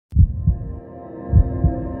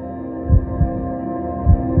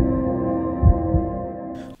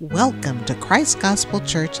Welcome to Christ Gospel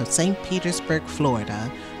Church of St. Petersburg,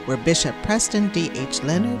 Florida, where Bishop Preston D.H.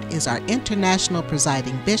 Leonard is our international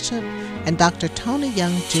presiding bishop and Dr. Tony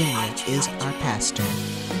Young Jr. is our pastor.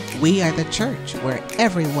 We are the church where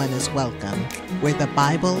everyone is welcome, where the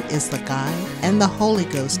Bible is the guide and the Holy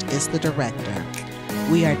Ghost is the director.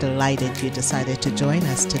 We are delighted you decided to join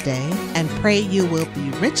us today and pray you will be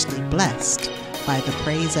richly blessed by the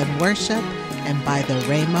praise and worship and by the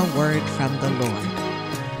Rhema word from the Lord.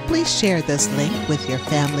 Please share this link with your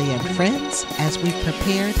family and friends as we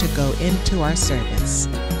prepare to go into our service.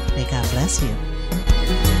 May God bless you.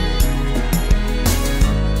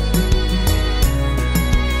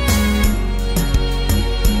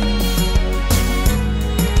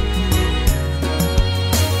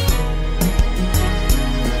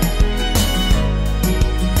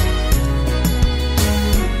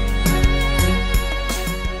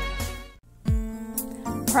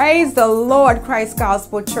 Praise the Lord, Christ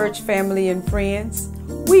Gospel Church family and friends.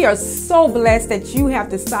 We are so blessed that you have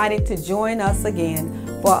decided to join us again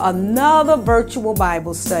for another virtual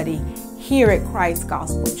Bible study here at Christ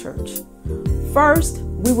Gospel Church. First,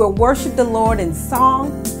 we will worship the Lord in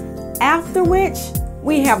song, after which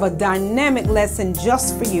we have a dynamic lesson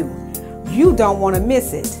just for you. You don't want to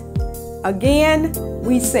miss it. Again,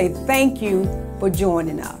 we say thank you for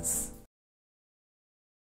joining us.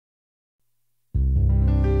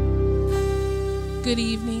 Good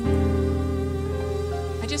evening.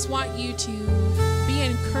 I just want you to be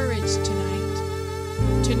encouraged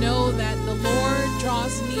tonight to know that the Lord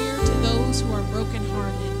draws near to those who are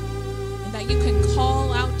brokenhearted and that you can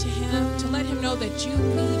call out to Him to let Him know that you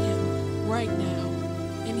need Him right now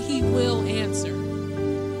and He will answer.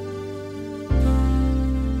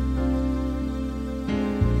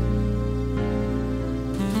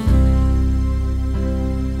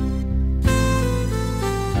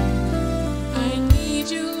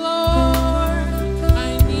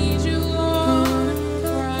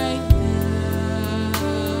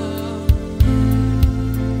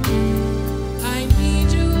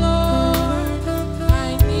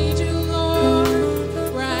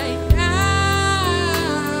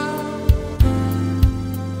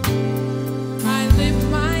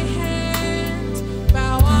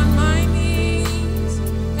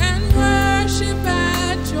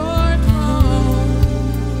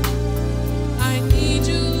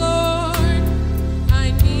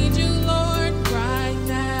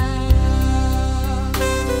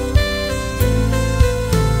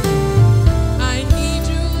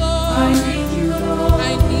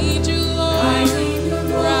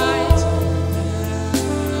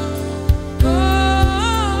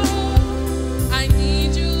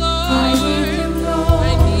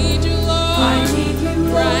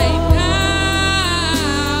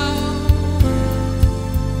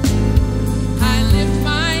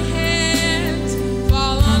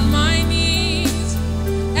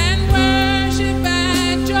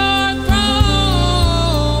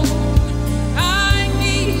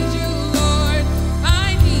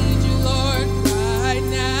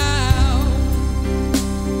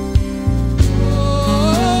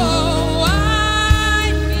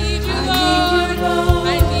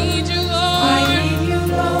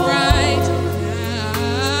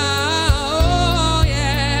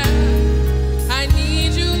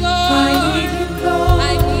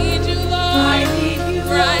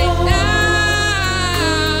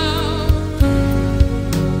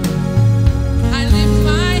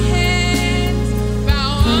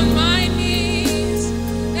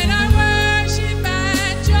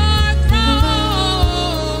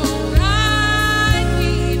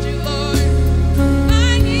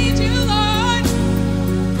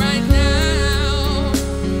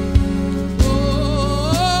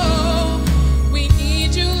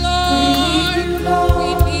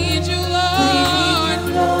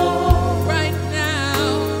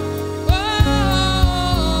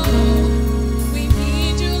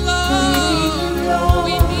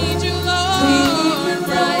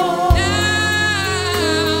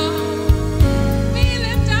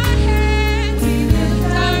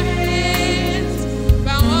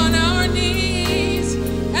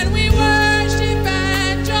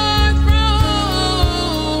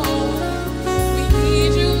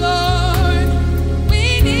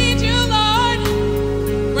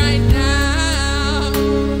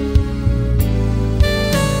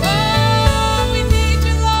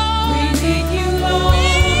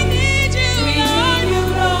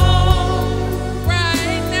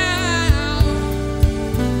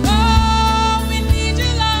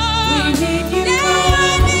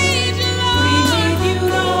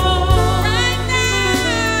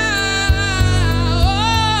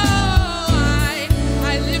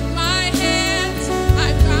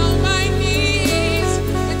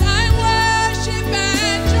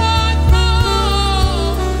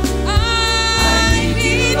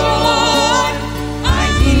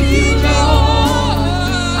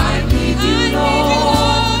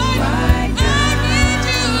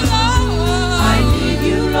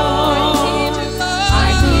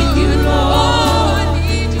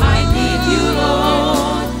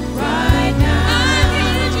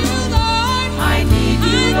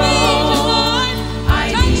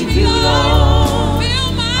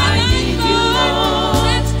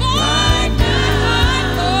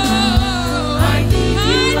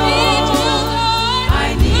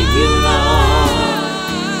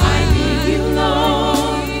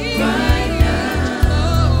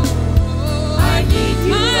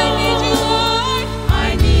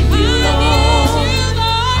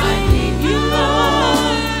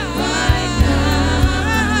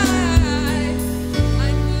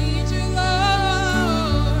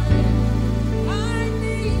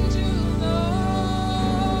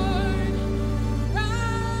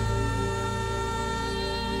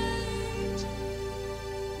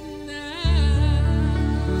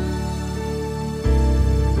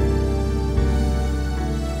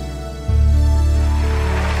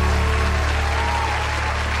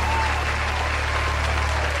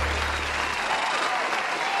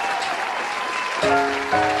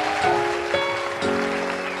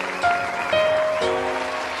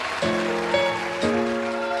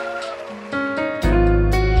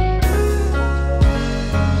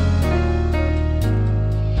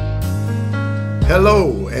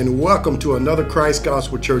 Hello and welcome to another Christ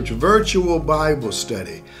Gospel Church virtual Bible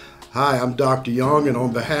study. Hi, I'm Dr. Young, and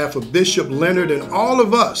on behalf of Bishop Leonard and all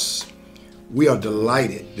of us, we are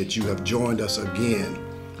delighted that you have joined us again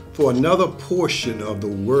for another portion of the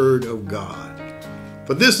Word of God.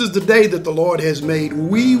 For this is the day that the Lord has made.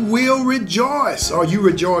 We will rejoice. Are you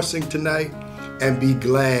rejoicing tonight? And be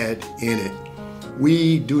glad in it.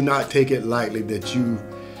 We do not take it lightly that you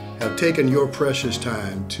have taken your precious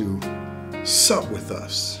time to sup with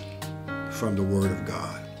us from the Word of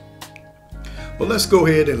God. Well, let's go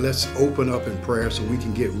ahead and let's open up in prayer so we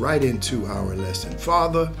can get right into our lesson.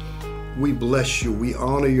 Father, we bless you. We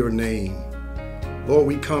honor your name. Lord,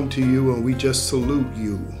 we come to you and we just salute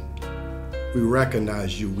you. We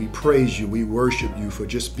recognize you. We praise you. We worship you for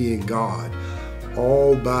just being God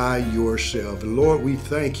all by yourself. And Lord, we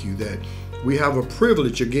thank you that we have a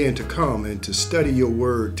privilege again to come and to study your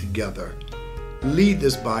word together. Lead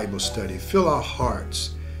this Bible study. Fill our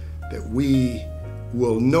hearts that we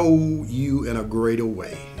will know you in a greater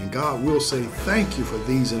way. And God will say thank you for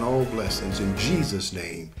these and all blessings. In Jesus'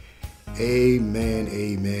 name, amen,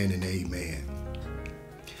 amen, and amen.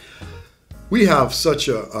 We have such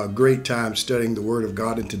a great time studying the Word of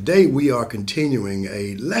God. And today we are continuing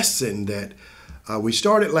a lesson that we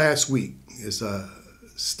started last week. It's a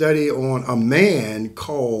study on a man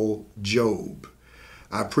called Job.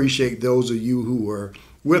 I appreciate those of you who were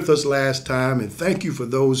with us last time, and thank you for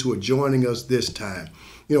those who are joining us this time.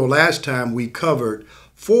 You know, last time we covered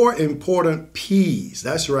 4 important P's.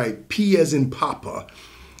 That's right, P as in Papa.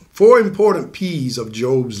 4 important P's of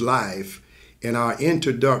Job's life in our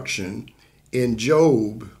introduction in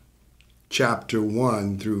Job chapter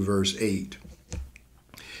 1 through verse 8.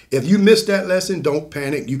 If you missed that lesson, don't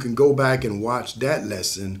panic. You can go back and watch that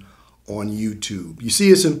lesson on YouTube. You see,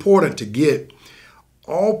 it's important to get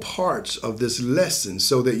all parts of this lesson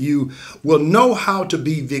so that you will know how to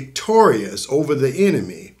be victorious over the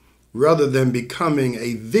enemy rather than becoming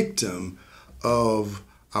a victim of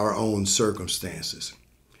our own circumstances.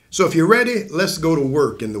 So if you're ready, let's go to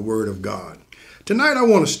work in the Word of God. Tonight, I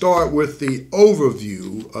want to start with the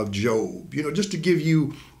overview of Job, just to give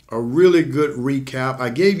you a really good recap. I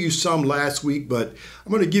gave you some last week, but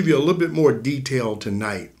I'm going to give you a little bit more detail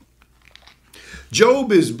tonight.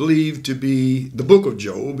 Job is believed to be, the book of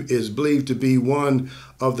Job is believed to be one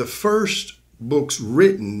of the first books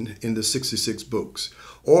written in the 66 books.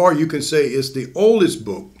 Or you can say it's the oldest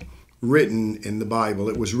book written in the Bible.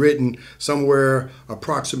 It was written somewhere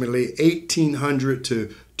approximately 1800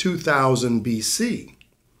 to 2000 BC.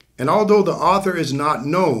 And although the author is not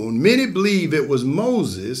known, many believe it was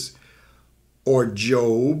Moses or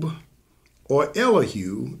Job or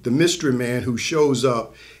Elihu, the mystery man who shows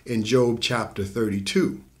up in Job chapter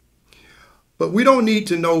 32. But we don't need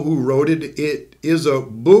to know who wrote it. It is a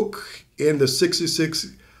book in the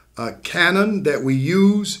 66 canon that we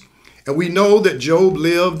use. And we know that Job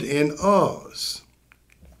lived in Uz.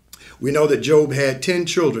 We know that Job had 10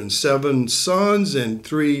 children, 7 sons and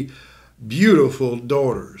 3 beautiful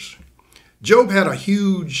daughters. Job had a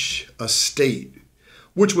huge estate,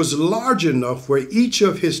 which was large enough where each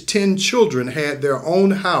of his 10 children had their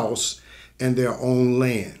own house and their own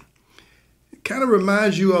land. It kind of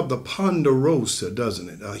reminds you of the Ponderosa, doesn't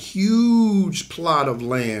it? A huge plot of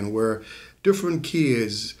land where different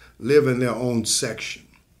kids live in their own section.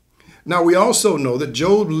 Now, we also know that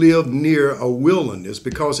Job lived near a wilderness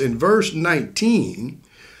because in verse 19,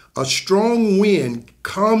 a strong wind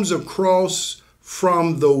comes across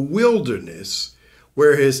from the wilderness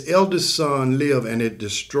where his eldest son lived, and it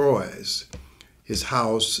destroys his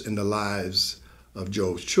house and the lives of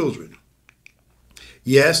Job's children.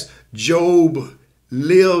 Yes, Job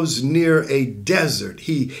lives near a desert.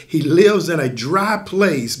 He lives in a dry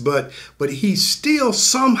place, but he's still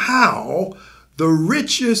somehow the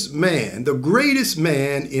richest man, the greatest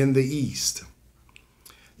man in the East.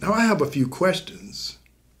 Now, I have a few questions.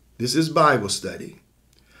 This is Bible study.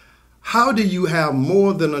 How do you have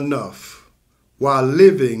more than enough while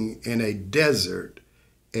living in a desert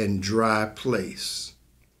and dry place?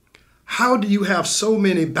 How do you have so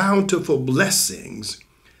many bountiful blessings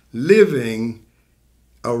living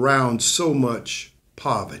around so much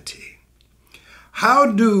poverty? How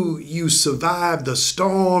do you survive the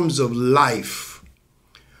storms of life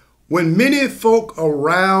when many folk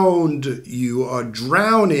around you are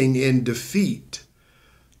drowning in defeat,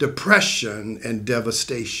 depression, and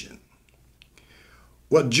devastation?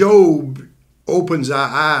 Well, Job opens our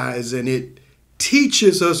eyes and it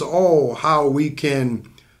teaches us all how we can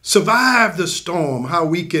survive the storm, how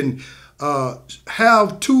we can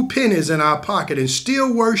have 2 pennies in our pocket and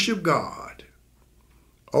still worship God.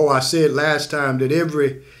 Oh, I said last time that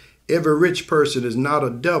every every rich person is not a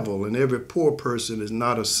devil and every poor person is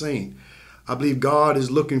not a saint. I believe God is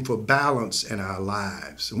looking for balance in our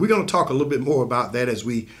lives. And we're going to talk a little bit more about that as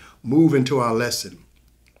we move into our lesson.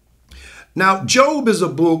 Now, Job is a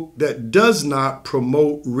book that does not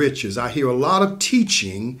promote riches. I hear a lot of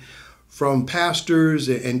teaching from pastors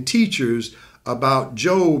and teachers about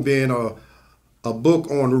Job being a book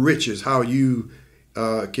on riches, how you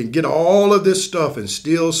can get all of this stuff and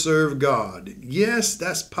still serve God. Yes,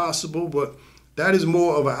 that's possible, but that is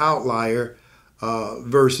more of an outlier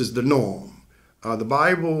versus the norm. The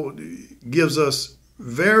Bible gives us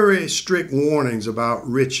very strict warnings about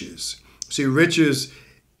riches. See, riches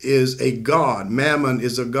is a god. Mammon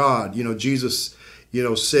is a god. Jesus,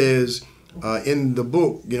 says in the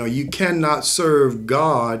book, you cannot serve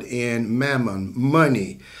God and mammon,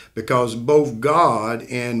 money, because both God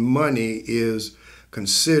and money is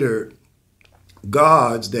considered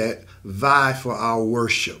gods that vie for our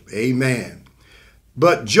worship. Amen.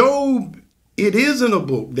 But Job, it isn't a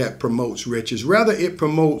book that promotes riches. Rather, it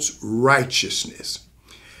promotes righteousness.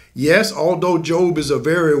 Yes, although Job is a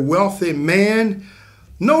very wealthy man,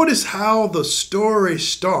 notice how the story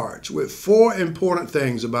starts with 4 important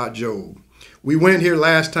things about Job. We went here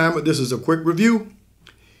last time, but this is a quick review.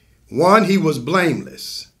 1, he was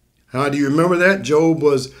blameless. How do you remember that? Job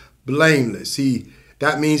was blameless.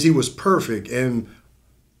 That means he was perfect and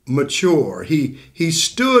mature. He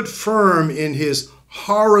stood firm in his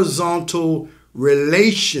horizontal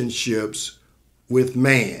relationships with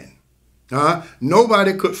man.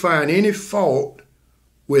 Nobody could find any fault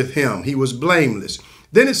with him. He was blameless.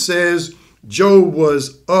 Then it says Job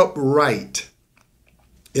was upright.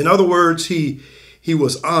 In other words, he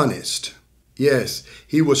was honest. Yes,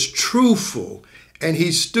 he was truthful, and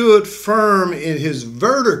he stood firm in his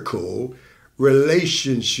vertical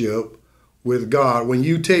relationship with God. When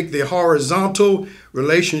you take the horizontal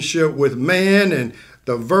relationship with man and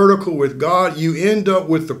the vertical with God, you end up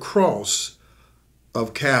with the cross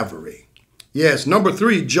of Calvary. Yes, number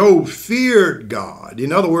 3, Job feared God.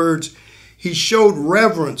 In other words, he showed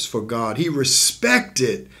reverence for God. He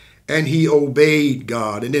respected and he obeyed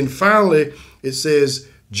God. And then finally, it says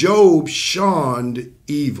Job shunned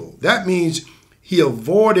evil. That means he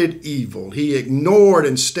avoided evil. He ignored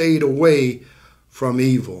and stayed away from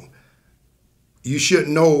evil. You should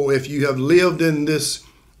know, if you have lived in this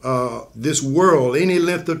world any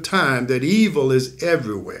length of time, that evil is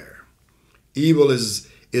everywhere. Evil is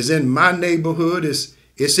in my neighborhood.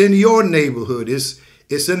 It's in your neighborhood. It's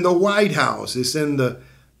in the White House. It's in the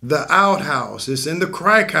outhouse. It's in the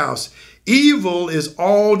crack house. Evil is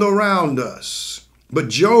all around us. But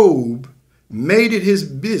Job made it his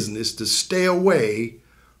business to stay away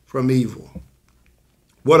from evil.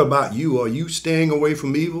 What about you? Are you staying away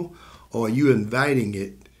from evil, or are you inviting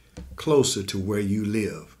it closer to where you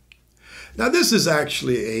live? Now, this is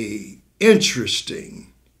actually an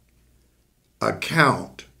interesting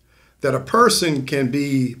account that a person can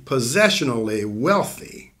be possessionally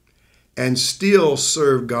wealthy and still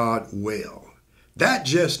serve God well. That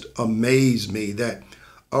just amazed me, that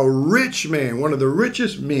a rich man, one of the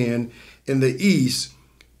richest men in the East,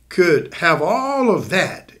 could have all of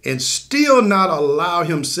that and still not allow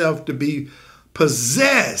himself to be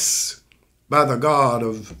possessed by the god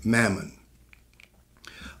of Mammon.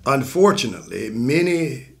 Unfortunately,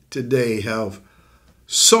 many today have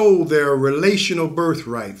sold their relational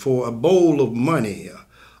birthright for a bowl of money,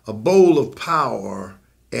 a bowl of power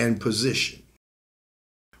and position.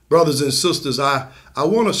 Brothers and sisters, I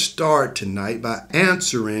want to start tonight by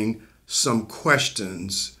answering some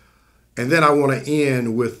questions, and then I want to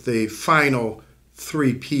end with the final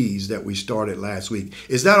 3 P's that we started last week.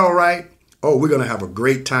 Is that all right? Oh, we're going to have a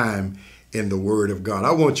great time in the Word of God.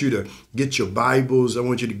 I want you to get your Bibles. I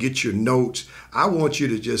want you to get your notes. I want you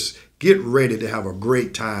to just get ready to have a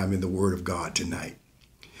great time in the Word of God tonight.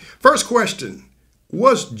 First question,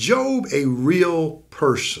 was Job a real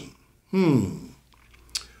person?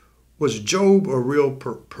 Was Job a real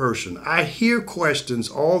person? I hear questions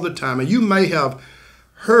all the time, and you may have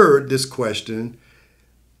heard this question.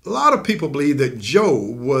 A lot of people believe that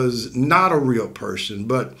Job was not a real person,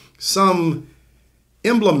 but some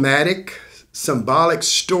emblematic, symbolic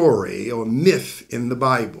story or myth in the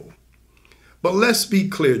Bible. But let's be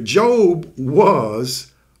clear, Job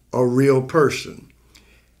was a real person.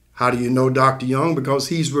 How do you know, Dr. Young? Because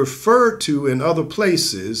he's referred to in other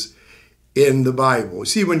places in the Bible.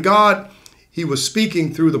 See, when God, he was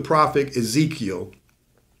speaking through the prophet Ezekiel,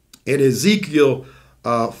 in Ezekiel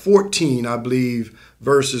 14, I believe,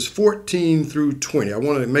 verses 14 through 20. I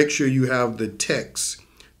want to make sure you have the text,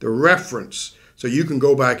 the reference, so you can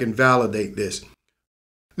go back and validate this.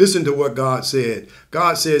 Listen to what God said.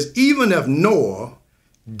 God says, even if Noah,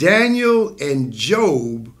 Daniel, and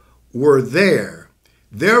Job were there,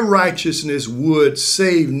 their righteousness would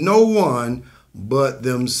save no one but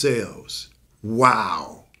themselves.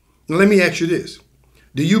 Wow. Now let me ask you this.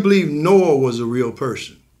 Do you believe Noah was a real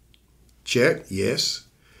person? Check, yes.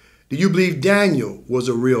 Do you believe Daniel was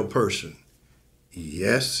a real person?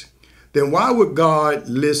 Yes. Then why would God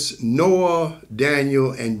list Noah,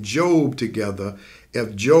 Daniel, and Job together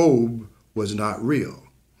if Job was not real?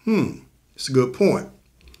 It's a good point.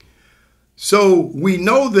 So we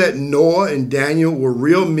know that Noah and Daniel were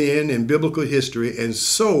real men in biblical history, and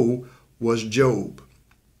so was Job.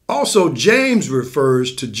 Also, James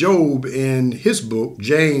refers to Job in his book,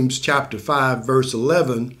 James chapter 5, verse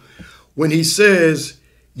 11, when he says,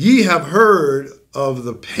 ye have heard of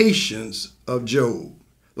the patience of Job.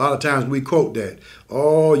 A lot of times we quote that.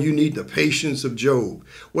 Oh, you need the patience of Job.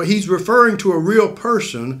 Well, he's referring to a real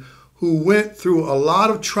person who went through a lot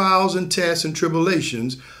of trials and tests and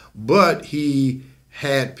tribulations, but he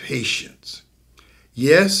had patience.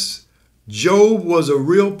 Yes, Job was a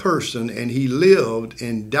real person, and he lived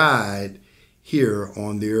and died here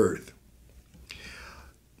on the earth.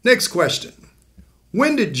 Next question.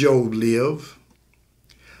 When did Job live?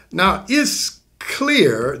 Now, it's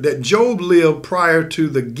clear that Job lived prior to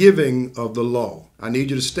the giving of the law. I need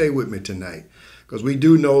you to stay with me tonight, because we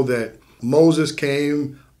do know that Moses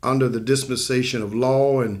came under the dispensation of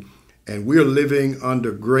law, and we're living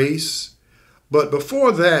under grace. But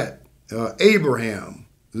before that, Abraham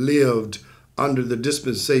lived under the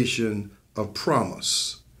dispensation of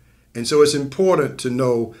promise. And so it's important to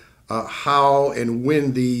know how and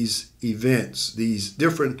when these events, these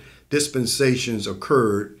different dispensations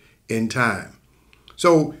occurred in time.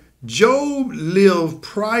 So Job lived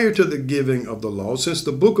prior to the giving of the law, since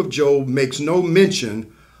the book of Job makes no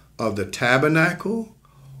mention of the tabernacle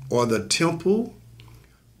or the temple,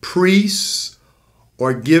 priests,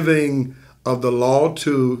 or giving of the law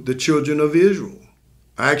to the children of Israel.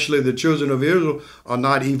 Actually, the children of Israel are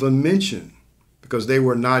not even mentioned because they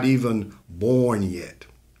were not even born yet.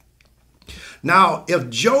 Now, if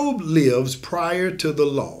Job lives prior to the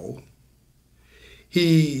law,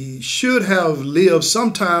 he should have lived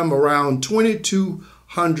sometime around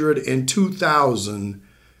 2200 and 2000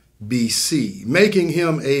 BC, making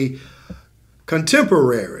him a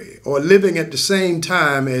contemporary or living at the same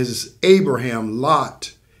time as Abraham,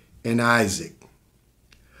 Lot, and Isaac.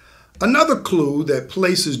 Another clue that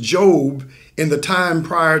places Job in the time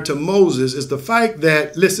prior to Moses is the fact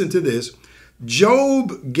that, listen to this,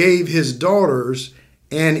 Job gave his daughters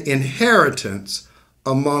an inheritance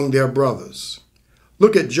among their brothers.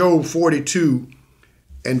 Look at Job 42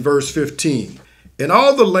 and verse 15. In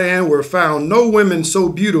all the land were found no women so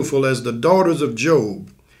beautiful as the daughters of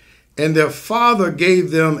Job, and their father gave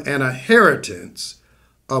them an inheritance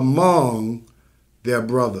among their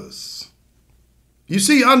brothers. You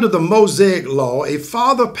see, under the Mosaic law, a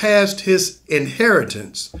father passed his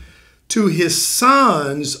inheritance to his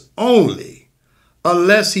sons only,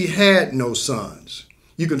 unless he had no sons.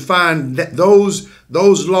 You can find those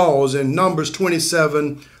laws in Numbers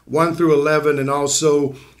 27, 1 through 11, and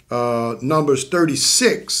also Numbers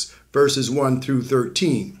 36, verses 1 through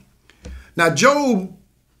 13. Now, Job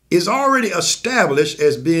is already established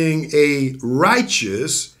as being a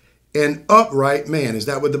righteous and upright man. Is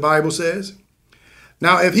that what the Bible says?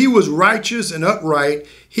 Now, if he was righteous and upright,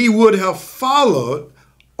 he would have followed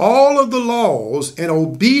all of the laws in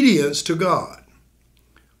obedience to God.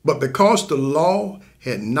 But because the law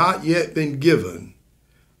had not yet been given,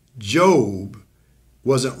 Job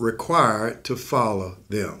wasn't required to follow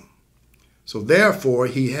them. So therefore,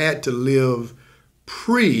 he had to live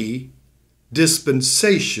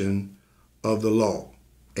pre-dispensation of the law.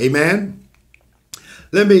 Amen?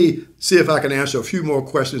 Let me see if I can answer a few more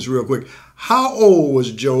questions real quick. How old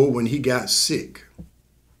was Job when he got sick?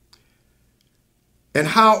 And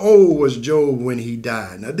how old was Job when he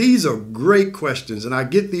died? Now, these are great questions, and I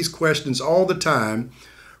get these questions all the time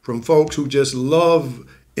from folks who just love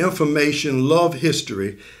information, love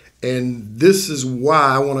history, and this is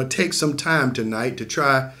why I want to take some time tonight to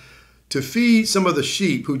try to feed some of the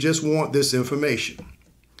sheep who just want this information.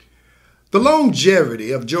 The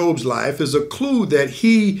longevity of Job's life is a clue that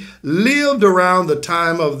he lived around the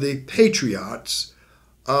time of the patriarchs,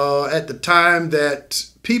 at the time that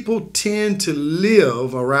people tend to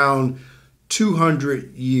live around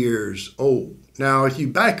 200 years old. Now, if you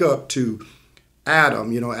back up to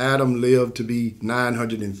Adam, Adam lived to be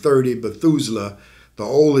 930, Methuselah, the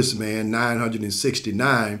oldest man,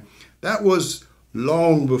 969. That was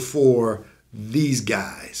long before these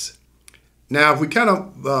guys. Now, if we kind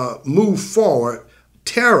of move forward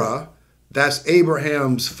Terah, that's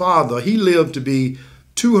Abraham's father, he lived to be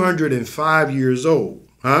 205 years old.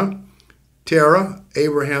 Terah,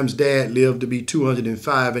 Abraham's dad, lived to be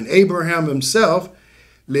 205. And Abraham himself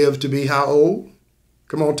lived to be how old?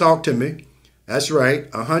 Come on, talk to me. That's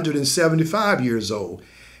right, 175 years old.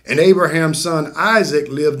 And Abraham's son Isaac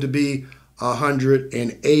lived to be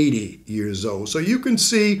 180 years old. So you can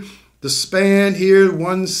see the span here,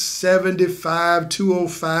 175,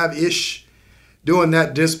 205-ish, during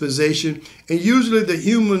that dispensation. And usually the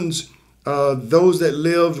humans, those that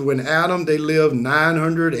lived when Adam, they lived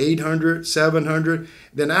 900, 800, 700.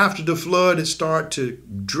 Then after the flood, it started to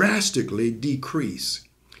drastically decrease.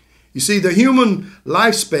 You see, the human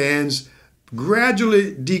lifespans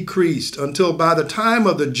gradually decreased until by the time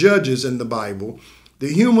of the judges in the Bible,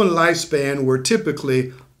 the human lifespan were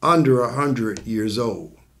typically under 100 years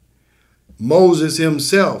old. Moses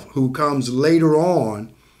himself, who comes later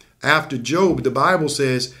on after Job, the Bible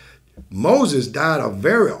says Moses died a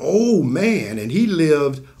very old man and he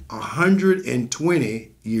lived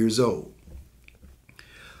 120 years old.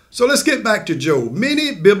 So let's get back to Job.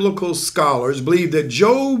 Many biblical scholars believe that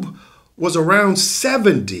Job was around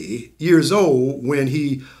 70 years old when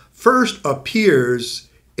he first appears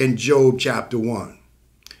in Job chapter 1.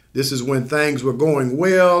 This is when things were going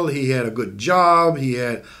well. He had a good job. He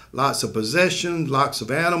had lots of possessions, lots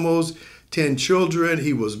of animals, 10 children.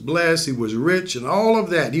 He was blessed. He was rich and all of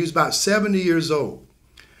that. He was about 70 years old.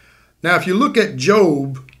 Now, if you look at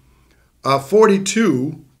Job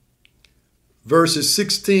 42, verses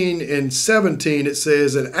 16 and 17, it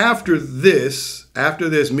says, and after this,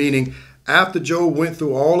 meaning after Job went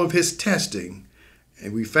through all of his testing,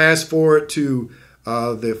 and we fast forward to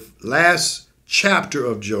the last chapter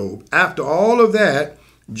of Job. After all of that,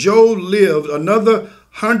 Job lived another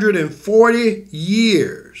 140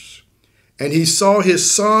 years, and he saw his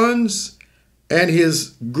sons and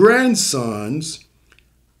his grandsons,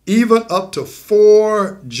 even up to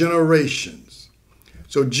 4 generations.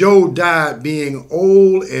 So Job died being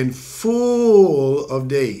old and full of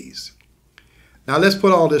days. Now let's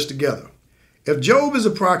put all this together. If Job is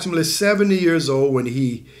approximately 70 years old when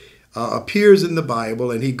he appears in the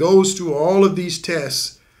Bible and he goes through all of these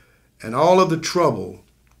tests and all of the trouble,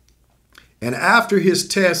 and after his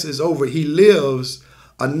test is over, he lives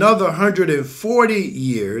another 140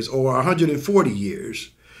 years or 140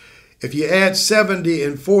 years. If you add 70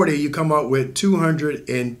 and 40, you come up with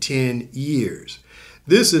 210 years.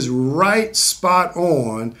 This is right spot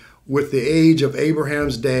on with the age of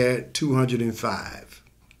Abraham's dad, 205,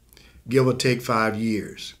 give or take 5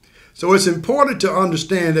 years. So it's important to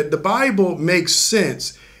understand that the Bible makes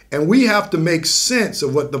sense, and we have to make sense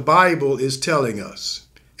of what the Bible is telling us.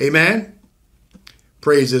 Amen?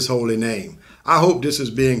 Praise his holy name. I hope this is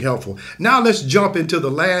being helpful. Now let's jump into the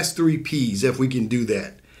last 3 P's, if we can do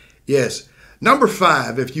that. Yes. Number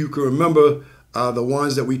 5, if you can remember the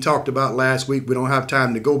ones that we talked about last week. We don't have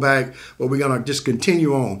time to go back, but we're going to just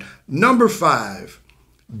continue on. Number 5,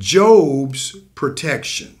 Job's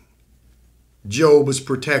protection. Job's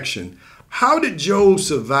protection. How did Job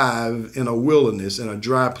survive in a wilderness, in a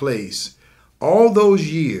dry place, all those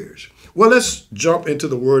years? Well, let's jump into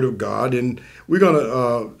the Word of God, and we're going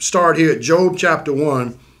to start here at Job chapter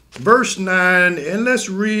 1, verse 9, and let's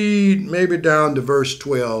read maybe down to verse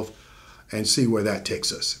 12 and see where that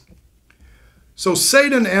takes us. So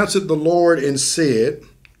Satan answered the Lord and said,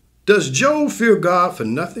 does Job fear God for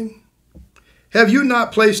nothing? Have you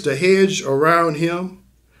not placed a hedge around him,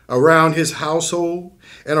 around his household,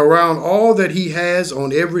 and around all that he has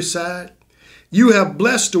on every side? You have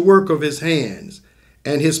blessed the work of his hands,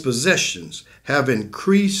 and his possessions have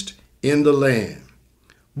increased in the land.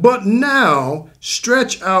 But now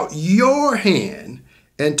stretch out your hand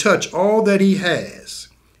and touch all that he has,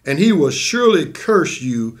 and he will surely curse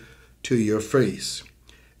you to your face.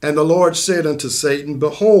 And the Lord said unto Satan,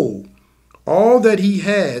 behold, all that he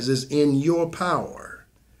has is in your power.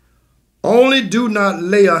 Only do not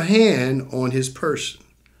lay a hand on his person.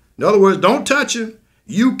 In other words, don't touch him.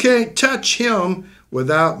 You can't touch him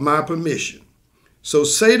without my permission. So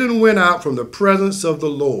Satan went out from the presence of the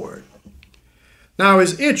Lord. Now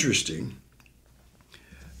it's interesting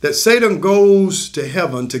that Satan goes to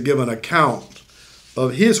heaven to give an account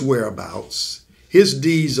of his whereabouts, his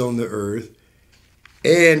deeds on the earth,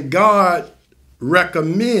 and God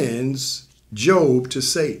recommends Job to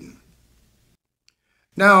Satan.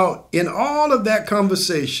 Now, in all of that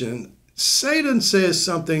conversation, Satan says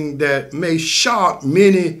something that may shock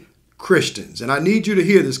many Christians. And I need you to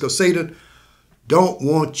hear this because Satan don't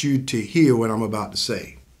want you to hear what I'm about to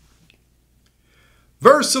say.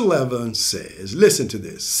 Verse 11 says, listen to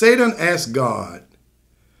this. Satan asked God,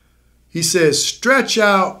 He says, stretch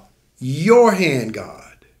out your hand,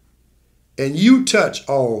 God, and you touch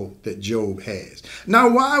all that Job has. Now,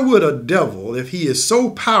 why would a devil, if he is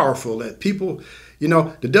so powerful that people,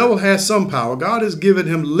 the devil has some power. God has given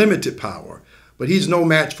him limited power, but he's no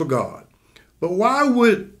match for God. But why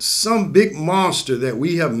would some big monster that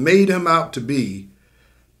we have made him out to be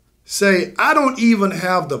say, I don't even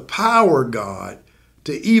have the power, God,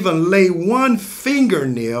 to even lay one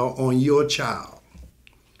fingernail on your child?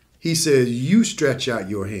 He says, you stretch out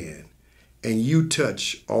your hand and you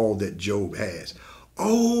touch all that Job has.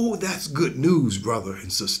 Oh, that's good news, brother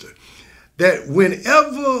and sister. That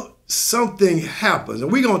whenever something happens,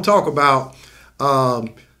 and we're going to talk about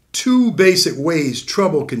two basic ways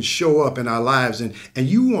trouble can show up in our lives. And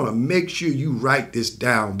you want to make sure you write this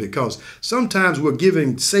down, because sometimes we're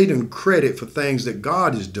giving Satan credit for things that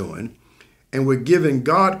God is doing, and we're giving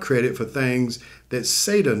God credit for things that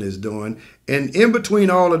Satan is doing. And in between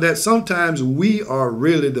all of that, sometimes we are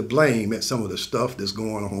really to blame at some of the stuff that's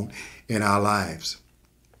going on in our lives.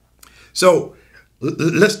 So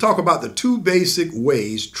let's talk about the two basic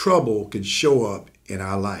ways trouble can show up in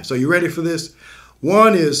our lives. So you ready for this?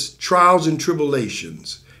 One is trials and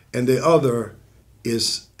tribulations, and the other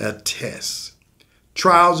is a test.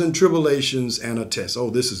 Trials and tribulations and a test. Oh,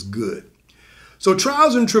 this is good. So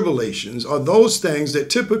trials and tribulations are those things that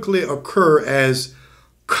typically occur as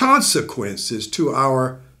consequences to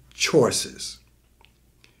our choices.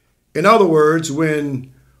 In other words,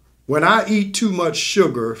 when I eat too much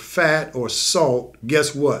sugar, fat, or salt,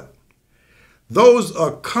 guess what? Those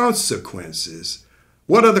are consequences.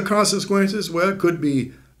 What are the consequences? Well, it could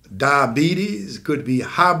be diabetes, it could be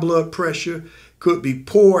high blood pressure, could be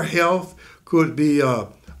poor health, could be a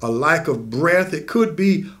lack of breath, it could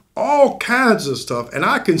be all kinds of stuff, and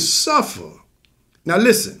I can suffer. Now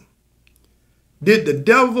listen, did the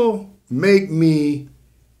devil make me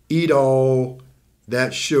eat all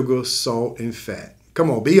that sugar, salt, and fat?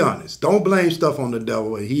 Come on, be honest. Don't blame stuff on the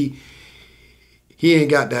devil. He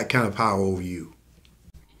ain't got that kind of power over you.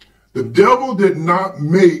 The devil did not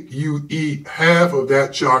make you eat half of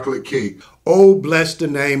that chocolate cake. Oh, bless the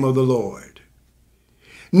name of the Lord.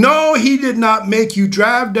 No, he did not make you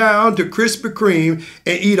drive down to Krispy Kreme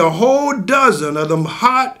and eat a whole dozen of them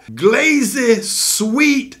hot, glazy,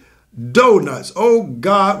 sweet donuts. Oh,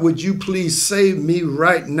 God, would you please save me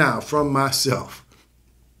right now from myself?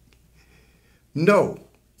 No,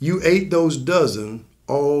 you ate those dozen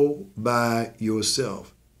all by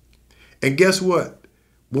yourself. And guess what?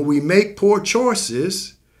 When we make poor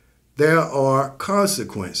choices, there are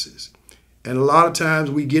consequences. And a lot of times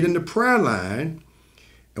we get in the prayer line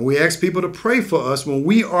and we ask people to pray for us when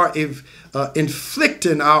we are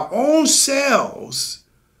inflicting our own selves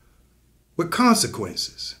with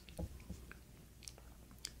consequences.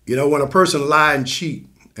 You know, when a person lie and cheat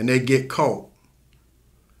and they get caught.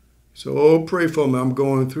 So, oh, pray for me, I'm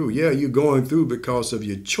going through. Yeah, you're going through because of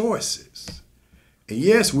your choices. And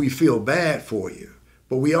yes, we feel bad for you,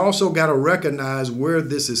 but we also got to recognize where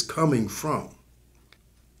this is coming from.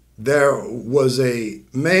 There was a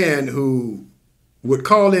man who would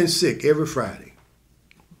call in sick every Friday.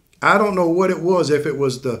 I don't know what it was, if it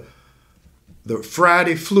was the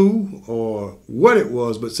Friday flu or what it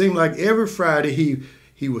was, but it seemed like every Friday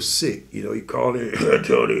he was sick. You know, he called in,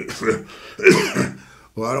 Tony,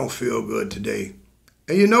 well, I don't feel good today.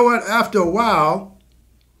 And you know what? After a while,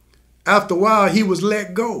 he was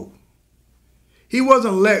let go. He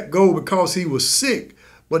wasn't let go because he was sick,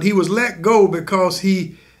 but he was let go because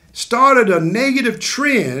he started a negative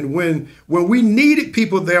trend when we needed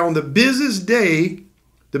people there on the busiest day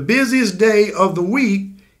of the week.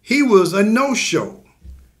 He was a no-show.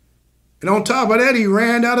 And on top of that, he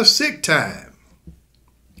ran out of sick time.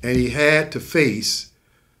 And he had to face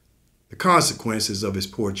the consequences of his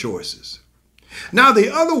poor choices. Now,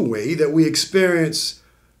 the other way that we experience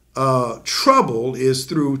trouble is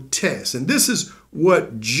through tests. And this is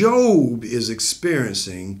what Job is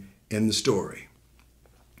experiencing in the story.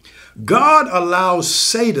 God allows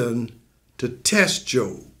Satan to test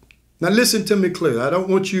Job. Now listen to me clearly. I don't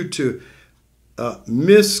want you to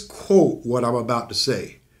misquote what I'm about to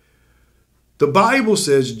say. The Bible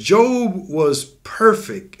says Job was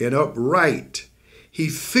perfect and upright. He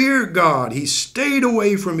feared God. He stayed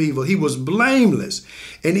away from evil. He was blameless.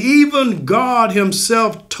 And even God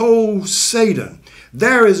himself told Satan,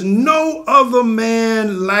 there is no other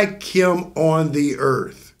man like him on the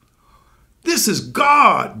earth. This is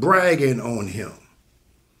God bragging on him.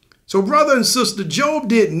 So brother and sister, Job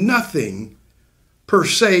did nothing per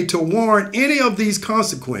se to warrant any of these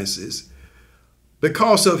consequences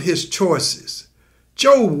because of his choices.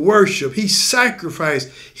 Job worshiped, he sacrificed,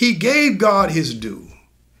 he gave God his due.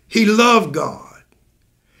 He loved God.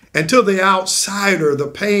 And to the outsider, the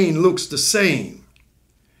pain looks the same.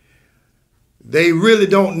 They really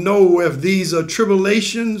don't know if these are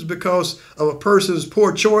tribulations because of a person's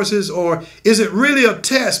poor choices, or is it really a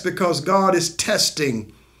test because God is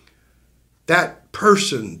testing that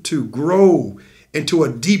person to grow into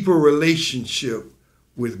a deeper relationship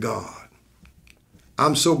with God.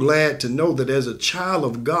 I'm so glad to know that as a child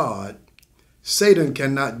of God, Satan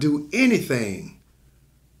cannot do anything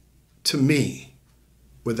to me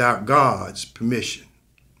without God's permission.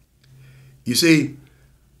 You see,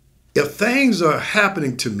 if things are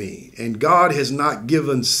happening to me and God has not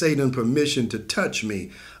given Satan permission to touch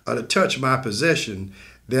me or to touch my possession,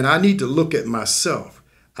 then I need to look at myself.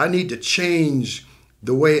 I need to change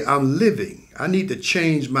the way I'm living. I need to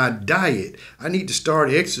change my diet. I need to start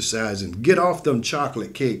exercising, get off them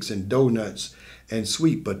chocolate cakes and donuts and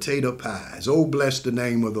sweet potato pies. Oh, bless the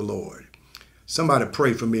name of the Lord. Somebody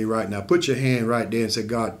pray for me right now. Put your hand right there and say,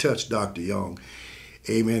 God, touch Dr. Young.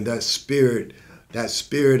 Amen. That spirit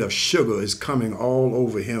of sugar is coming all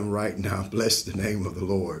over him right now. Bless the name of the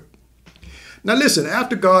Lord. Now listen,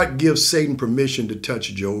 after God gives Satan permission to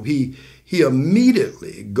touch Job, he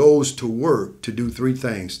immediately goes to work to do three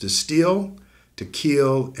things: to steal, to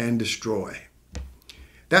kill, and destroy.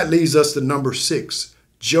 That leads us to number 6,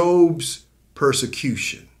 Job's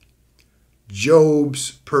persecution.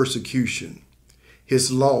 Job's persecution,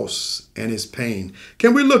 his loss and his pain.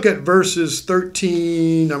 Can we look at verses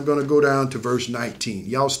 13? I'm going to go down to verse 19.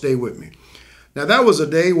 Y'all stay with me. Now that was a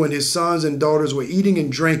day when his sons and daughters were eating and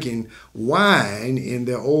drinking wine in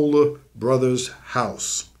their older brother's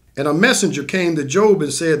house. And a messenger came to Job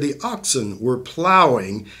and said, the oxen were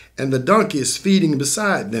plowing and the donkeys feeding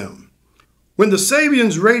beside them. When the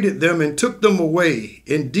Sabians raided them and took them away,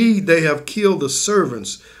 indeed they have killed the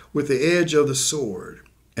servants with the edge of the sword,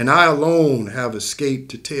 and I alone have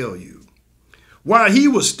escaped to tell you. While he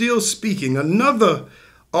was still speaking, another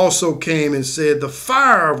also came and said, the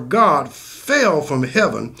fire of God fell from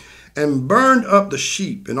heaven and burned up the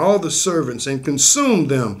sheep and all the servants and consumed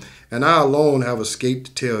them, and I alone have escaped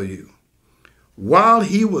to tell you. While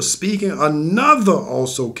he was speaking, another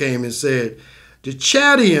also came and said, the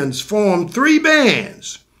Chaldeans formed 3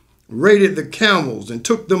 bands, raided the camels and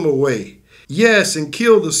took them away. Yes, and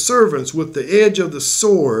killed the servants with the edge of the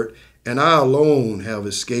sword, and I alone have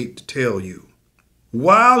escaped to tell you.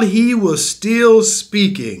 While he was still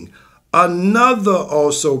speaking, another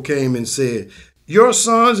also came and said, your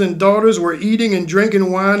sons and daughters were eating and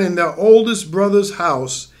drinking wine in their oldest brother's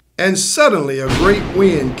house, and suddenly a great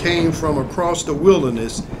wind came from across the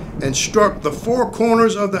wilderness and struck the 4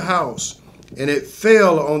 corners of the house, and it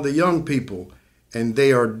fell on the young people, and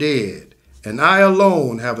they are dead, and I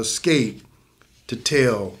alone have escaped to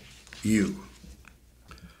tell you.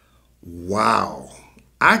 Wow.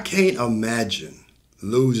 I can't imagine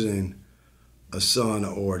losing a son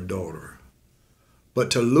or a daughter,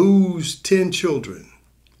 but to lose 10 children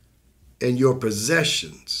and your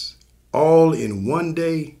possessions all in one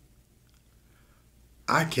day,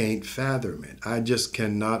 I can't fathom it. I just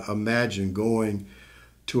cannot imagine going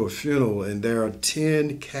to a funeral and there are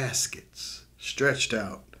 10 caskets stretched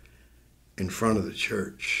out in front of the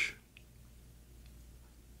church.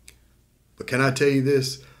 But can I tell you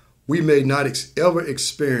this? We may not ever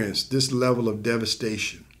experience this level of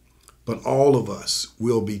devastation, but all of us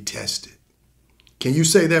will be tested. Can you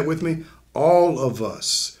say that with me? All of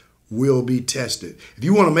us will be tested. If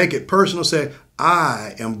you want to make it personal, say,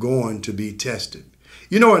 I am going to be tested.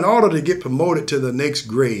 You know, in order to get promoted to the next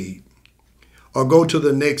grade or go to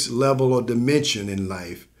the next level or dimension in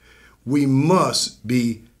life, we must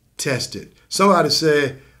be tested. Somebody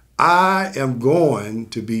say, I am going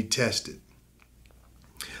to be tested.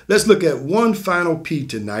 Let's look at one final P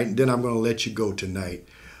tonight, and then I'm going to let you go tonight.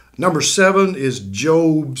 Number 7 is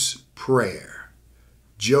Job's prayer.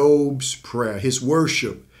 Job's prayer, his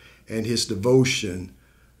worship and his devotion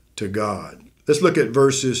to God. Let's look at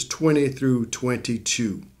verses 20 through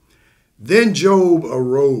 22. Then Job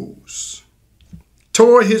arose,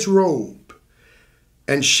 tore his robe,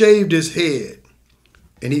 and shaved his head,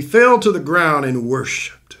 and he fell to the ground and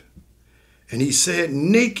worshiped. And he said,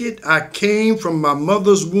 naked I came from my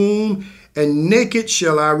mother's womb, and naked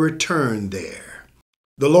shall I return there.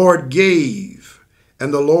 The Lord gave,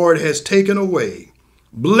 and the Lord has taken away.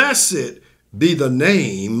 Blessed be the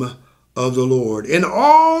name of the Lord. In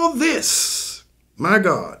all this, my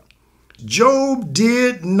God, Job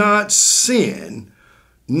did not sin,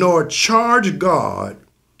 nor charge God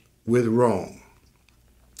with wrong.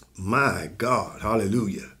 My God,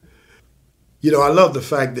 hallelujah. You know, I love the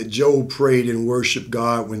fact that Job prayed and worshiped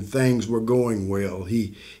God when things were going well.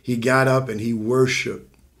 He got up and he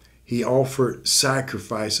worshiped. He offered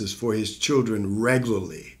sacrifices for his children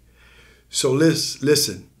regularly. So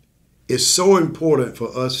listen, it's so important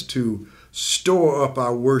for us to store up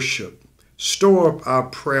our worship, store up our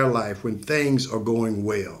prayer life when things are going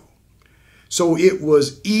well. So it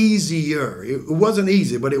was easier. It wasn't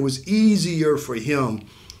easy, but it was easier for him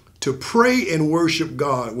to pray and worship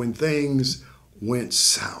God when things went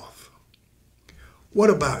south. What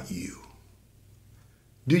about you?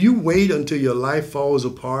 Do you wait until your life falls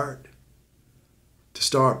apart to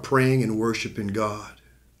start praying and worshiping God?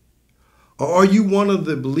 Or are you one of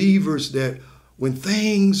the believers that when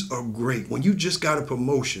things are great, when you just got a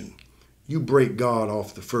promotion, you break God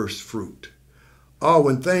off the first fruit? Or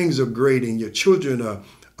when things are great and your children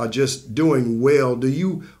are just doing well, do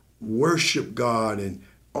you worship God and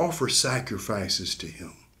offer sacrifices to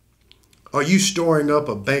him? Are you storing up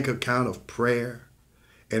a bank account of prayer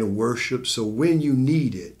and worship so when you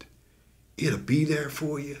need it, it'll be there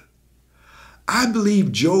for you? I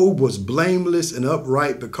believe Job was blameless and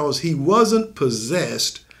upright because he wasn't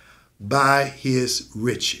possessed by his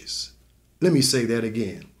riches. Let me say that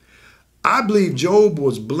again. I believe Job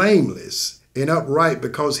was blameless and upright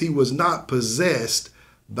because he was not possessed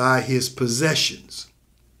by his possessions.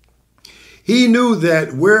 He knew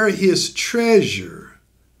that where his treasure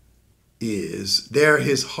is, there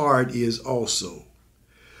his heart is also.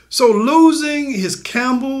 So losing his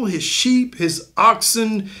camel, his sheep, his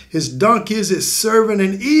oxen, his donkeys, his servant,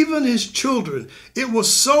 and even his children, it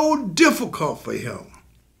was so difficult for him.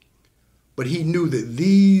 But he knew that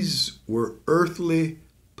these were earthly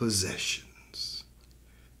possessions.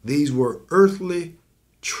 These were earthly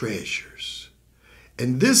treasures.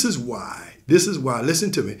 And this is why,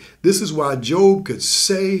 listen to me, this is why Job could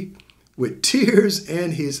say with tears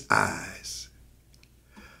in his eyes,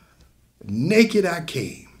 naked I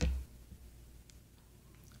came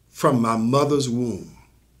from my mother's womb,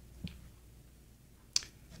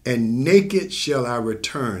 and naked shall I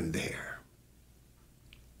return there.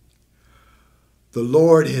 The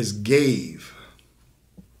Lord has gave,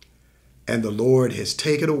 and the Lord has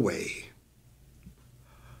taken away.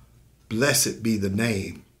 Blessed be the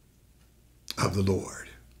name of the Lord.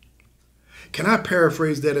 Can I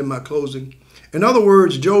paraphrase that in my closing? In other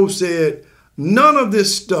words, Job said, none of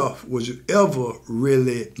this stuff was ever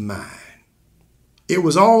really mine. It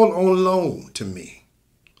was all on loan to me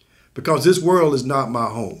because this world is not my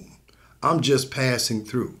home. I'm just passing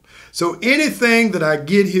through. So anything that I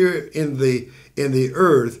get here in the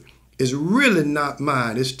earth is really not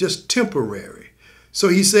mine. It's just temporary. So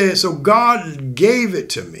he said, so God gave it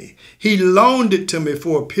to me. He loaned it to me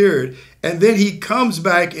for a period, and then he comes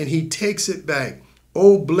back and he takes it back.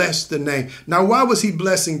 Oh, bless the name. Now, why was he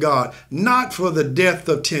blessing God? Not for the death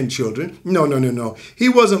of 10 children. No. He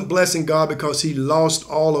wasn't blessing God because he lost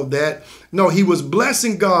all of that. No, he was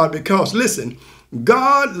blessing God because, listen,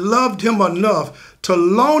 God loved him enough to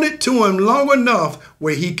loan it to him long enough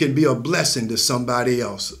where he can be a blessing to somebody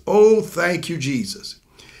else. Oh, thank you, Jesus.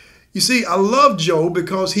 You see, I love Job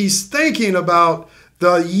because he's thinking about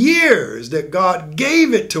the years that God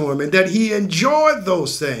gave it to him and that he enjoyed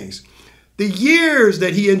those things. The years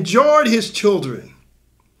that he enjoyed his children.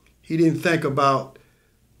 He didn't think about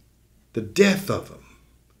the death of them,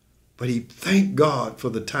 but he thanked God for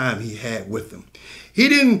the time he had with them. He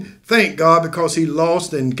didn't thank God because he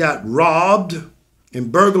lost and got robbed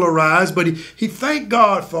and burglarized, but he thanked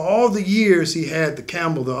God for all the years he had the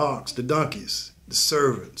camel, the ox, the donkeys, the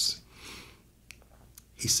servants.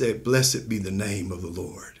 He said, blessed be the name of the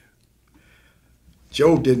Lord.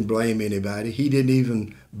 Job didn't blame anybody. He didn't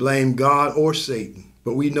even blame God or Satan.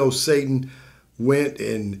 But we know Satan went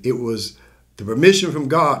and it was the permission from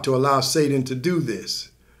God to allow Satan to do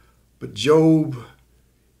this. But Job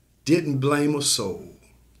didn't blame a soul.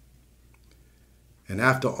 And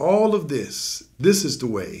after all of this, this is the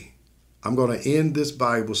way I'm going to end this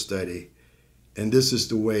Bible study. And this is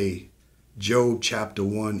the way Job chapter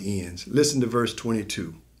 1 ends. Listen to verse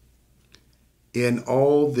 22. In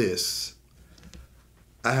all this,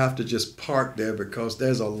 I have to just park there because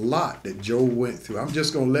there's a lot that Job went through. I'm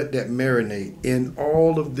just going to let that marinate. In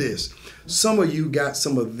all of this, some of you got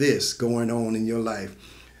some of this going on in your life.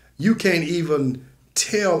 You can't even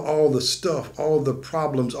tell all the stuff, all the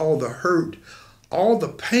problems, all the hurt, all the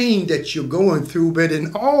pain that you're going through. But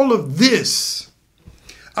in all of this,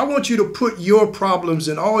 I want you to put your problems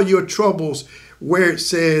and all your troubles where it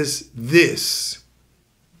says this.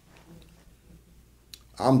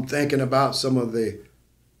 I'm thinking about some of the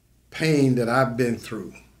pain that I've been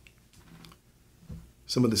through,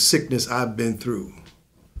 some of the sickness I've been through,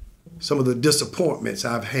 some of the disappointments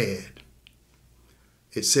I've had.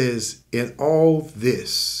 It says, in all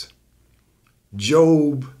this,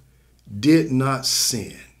 Job did not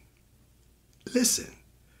sin. Listen.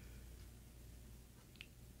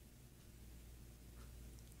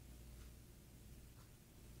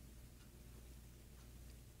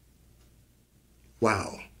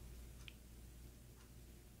 Wow.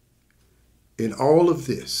 In all of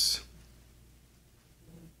this,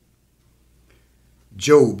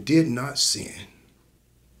 Job did not sin,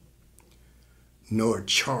 nor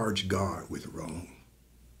charge God with wrong.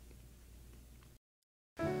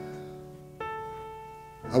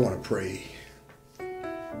 I want to pray.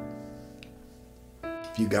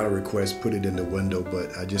 If you got a request, put it in the window,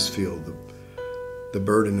 but I just feel the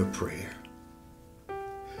burden of prayer.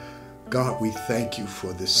 God, we thank you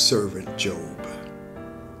for this servant Job,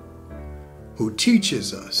 who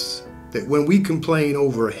teaches us that when we complain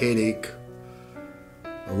over a headache,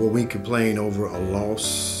 or when we complain over a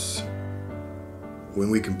loss, when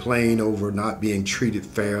we complain over not being treated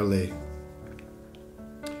fairly,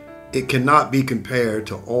 it cannot be compared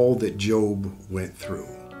to all that Job went through.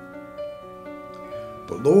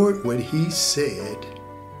 But Lord, when he said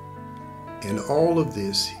in all of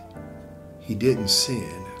this, he didn't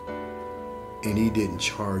sin and he didn't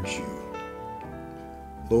charge you.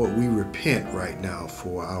 Lord, we repent right now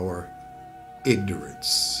for our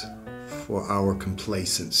ignorance, for our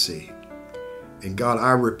complacency. And God,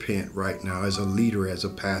 I repent right now as a leader, as a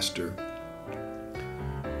pastor,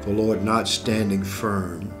 for Lord, not standing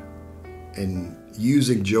firm and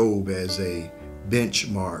using Job as a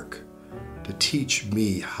benchmark to teach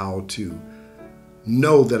me how to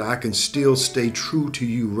know that I can still stay true to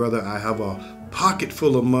you, whether I have a pocket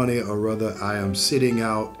full of money or whether I am sitting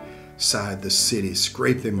outside the city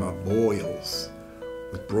scraping my boils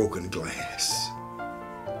with broken glass.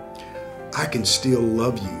 I can still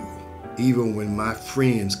love you even when my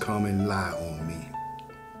friends come and lie on me.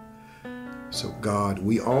 So God,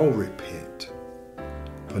 we all repent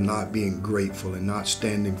for not being grateful and not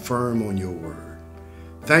standing firm on your word.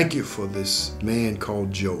 Thank you for this man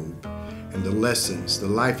called Job and the lessons, the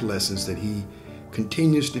life lessons that he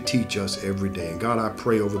continues to teach us every day. And God, I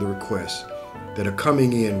pray over the requests that are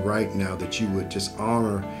coming in right now that you would just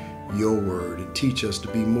honor your word and teach us to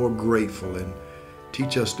be more grateful and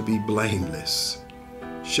teach us to be blameless.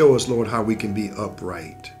 Show us, Lord, how we can be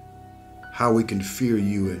upright, how we can fear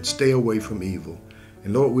you and stay away from evil.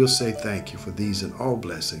 And Lord, we'll say thank you for these and all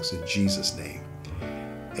blessings in Jesus' name.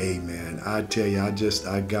 Amen. I tell you,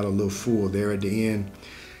 I got a little full there at the end.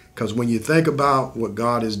 Because when you think about what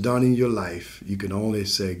God has done in your life, you can only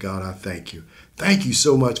say, God, I thank you. Thank you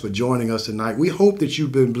so much for joining us tonight. We hope that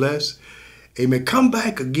you've been blessed. Amen. Come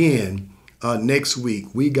back again next week.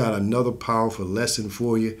 We got another powerful lesson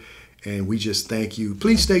for you, and we just thank you.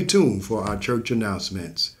 Please stay tuned for our church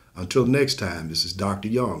announcements. Until next time, this is Dr.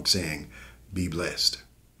 Young saying, be blessed.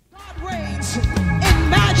 God reigns in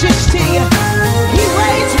majesty. He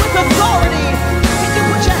reigns with authority. Can you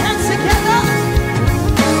put your hands together?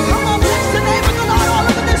 Come on, bless the name of the Lord all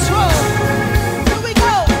over this room. Here we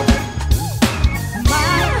go.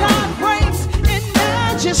 My God reigns in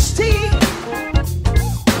majesty.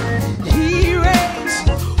 He reigns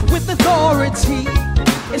with authority.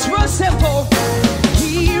 It's real simple.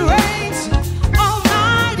 He reigns,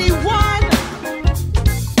 Almighty One.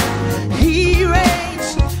 He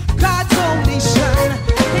reigns, God's only Son.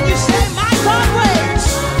 Can you say, my God reigns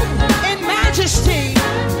in majesty?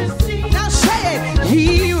 Now say it.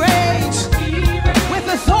 He reigns with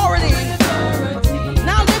authority.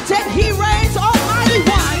 Now lift it. He reigns, Almighty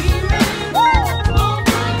One.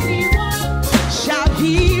 Shout,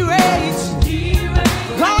 He reigns,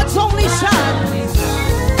 God's only Son.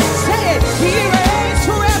 Say it. He reigns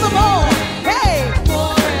forevermore. Hey.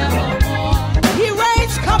 He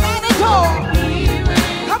reigns, come in the door.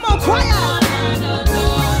 Come on, cry out.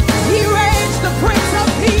 He reigns, the Prince of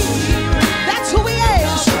Peace. That's who he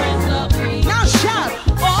is. Now shout,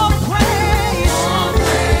 all praise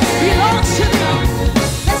belongs to me.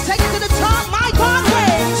 Let's take it to the top. My God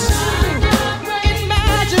reigns in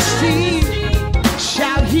majesty.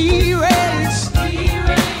 Shout, He reigns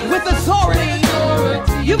with authority.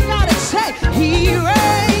 You've got to say, He reigns.